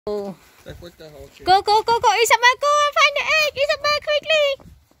Go, They put the whole tree. go, Isabel, go and find the egg. Isabel, quickly.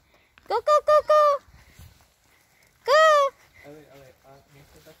 Go. Go.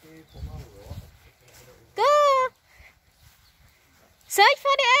 Search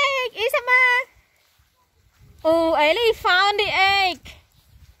for the egg, Isabel. Oh, Ellie found the egg.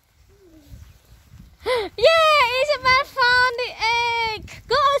 Yeah, Isabel found the egg.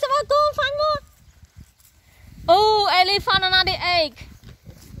 Go, Isabel, go and find more. Oh, Ellie found another egg.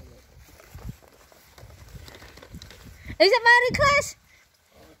 Is it very close?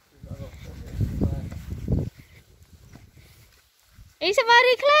 Is it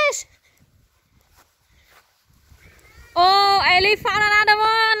very close? Oh, Ellie found another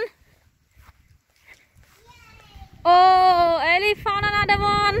one. Oh, Ellie found another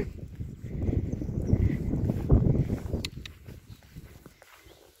one.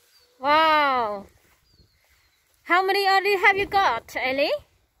 Wow. How many already have you got, Ellie?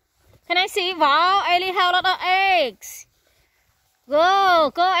 Can I see? Wow, Ellie have a lot of eggs.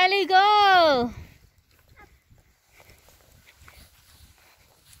 Go, Ellie, go.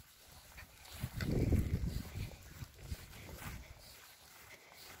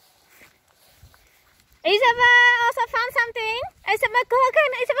 Isabel also found something. Isabel, go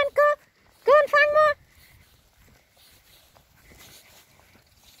again. Isabel, go. Go and find more.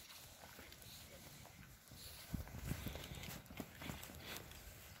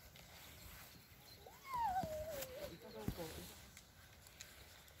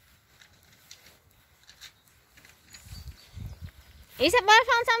 Isabel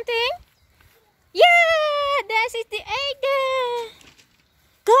found something. Yeah, there is the egg there.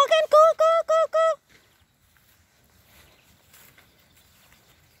 Go again, go.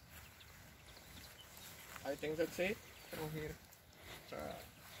 I think that's it from here.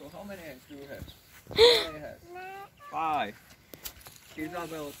 So how many eggs do you have? How many eggs? 5.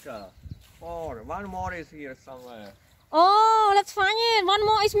 Isabelka. 4. One more is here somewhere. Oh, let's find it. One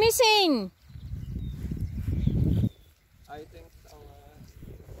more is missing. I think somewhere.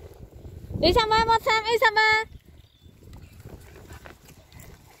 Isabel, what's up, Isabel?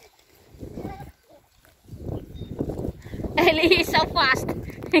 Ellie is so fast.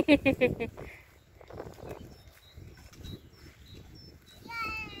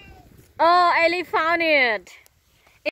 Oh, Ellie found it.